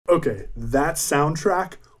Okay, that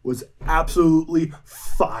soundtrack was absolutely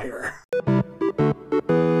fire.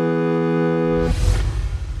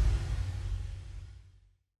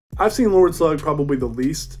 I've seen Lord Slug probably the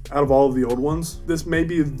least out of all of the old ones. This may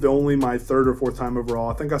be only my third or fourth time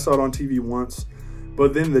overall. I think I saw it on TV once,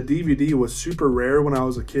 but then the DVD was super rare when I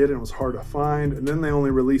was a kid and it was hard to find. And then they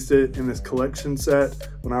only released it in this collection set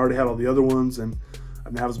when I already had all the other ones, and I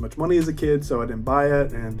didn't have as much money as a kid, so I didn't buy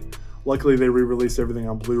it. And luckily they re-released everything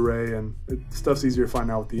on Blu-ray, and stuff's easier to find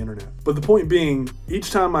now with the internet. But the point being,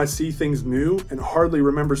 each time I see things new and hardly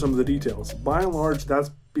remember some of the details, by and large,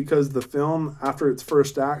 that's because the film, after its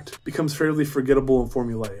first act, becomes fairly forgettable and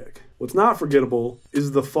formulaic. What's not forgettable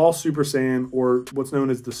is the false Super Saiyan, or what's known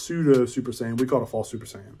as the pseudo Super Saiyan. We call it a false Super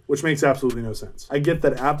Saiyan, which makes absolutely no sense. I get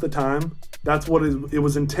that at the time, that's what it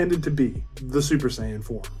was intended to be, the Super Saiyan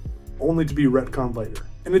form, only to be retconned later.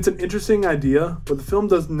 And it's an interesting idea, but the film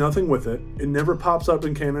does nothing with it. It never pops up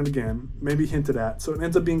in canon again, maybe hinted at, so it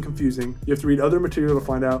ends up being confusing. You have to read other material to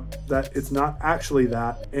find out that it's not actually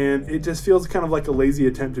that, and it just feels kind of like a lazy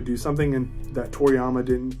attempt to do something that Toriyama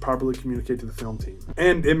didn't properly communicate to the film team.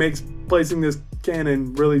 And it makes placing this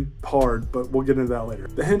canon really hard, but we'll get into that later.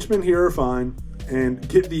 The henchmen here are fine and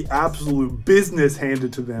get the absolute business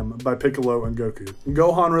handed to them by Piccolo and Goku. And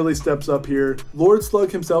Gohan really steps up here. Lord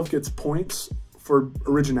Slug himself gets points for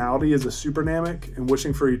originality as a super Namek and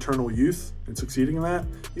wishing for eternal youth and succeeding in that,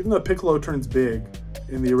 even though Piccolo turns big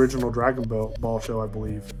in the original Dragon Ball show, I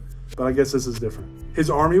believe. But I guess this is different. His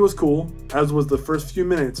army was cool, as was the first few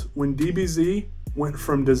minutes when DBZ went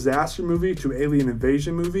from disaster movie to alien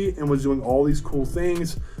invasion movie and was doing all these cool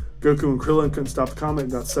things. Goku and Krillin couldn't stop the comet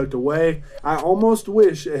and got sucked away. I almost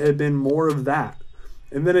wish it had been more of that.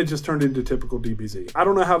 And then it just turned into typical DBZ. I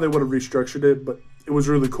don't know how they would have restructured it, but it was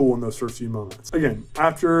really cool in those first few moments. Again,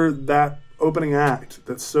 after that opening act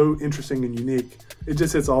that's so interesting and unique, it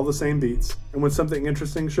just hits all the same beats. And when something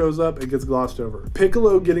interesting shows up, it gets glossed over.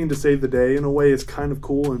 Piccolo getting to save the day in a way is kind of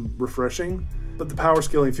cool and refreshing, but the power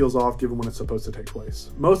scaling feels off given when it's supposed to take place.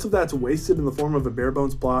 Most of that's wasted in the form of a bare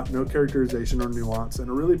bones plot, no characterization or nuance, and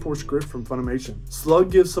a really poor script from Funimation.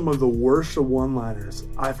 Slug gives some of the worst of one-liners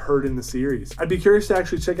I've heard in the series. I'd be curious to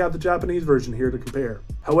actually check out the Japanese version here to compare.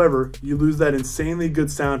 However, you lose that insanely good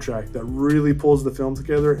soundtrack that really pulls the film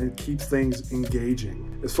together and keeps things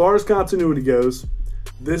engaging. As far as continuity goes,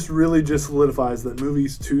 this really just solidifies that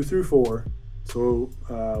movies 2 through 4, so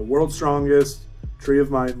World's Strongest, Tree of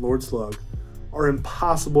Might, Lord Slug, are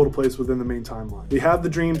impossible to place within the main timeline. We have the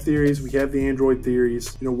Dream theories, we have the Android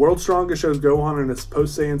theories. You know, World's Strongest shows Gohan in its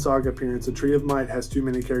post-Saiyan Saga appearance. The Tree of Might has too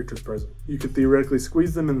many characters present. You could theoretically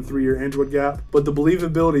squeeze them in the 3-year Android gap, but the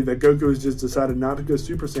believability that Goku has just decided not to go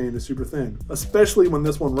Super Saiyan is super thin, especially when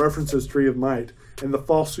this one references Tree of Might and the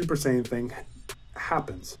false Super Saiyan thing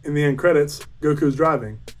happens. In the end credits, Goku's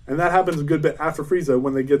driving, and that happens a good bit after Frieza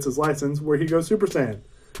when they gets his license where he goes Super Saiyan.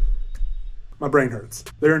 My brain hurts.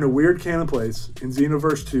 They're in a weird canon place, and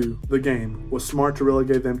Xenoverse 2, the game, was smart to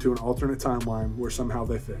relegate them to an alternate timeline where somehow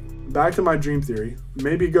they fit. Back to my dream theory,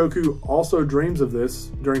 maybe Goku also dreams of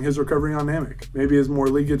this during his recovery on Namek. Maybe as more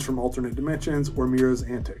leakage from alternate dimensions or Mira's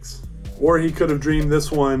antics. Or he could have dreamed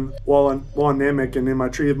this one while on Namek, and in my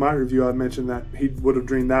Tree of Might review I mentioned that he would have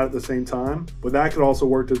dreamed that at the same time. But that could also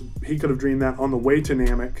work, he could have dreamed that on the way to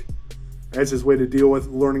Namek as his way to deal with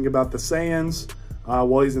learning about the Saiyans,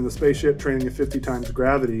 while he's in the spaceship training at 50 times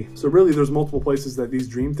gravity. So really there's multiple places that these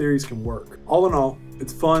dream theories can work. All in all,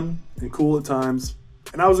 it's fun and cool at times,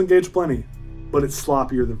 and I was engaged plenty, but it's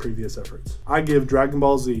sloppier than previous efforts. I give Dragon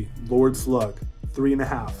Ball Z Lord Slug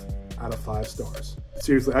 3.5 out of 5 stars.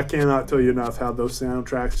 Seriously, I cannot tell you enough how those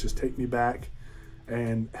soundtracks just take me back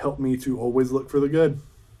and help me to always look for the good.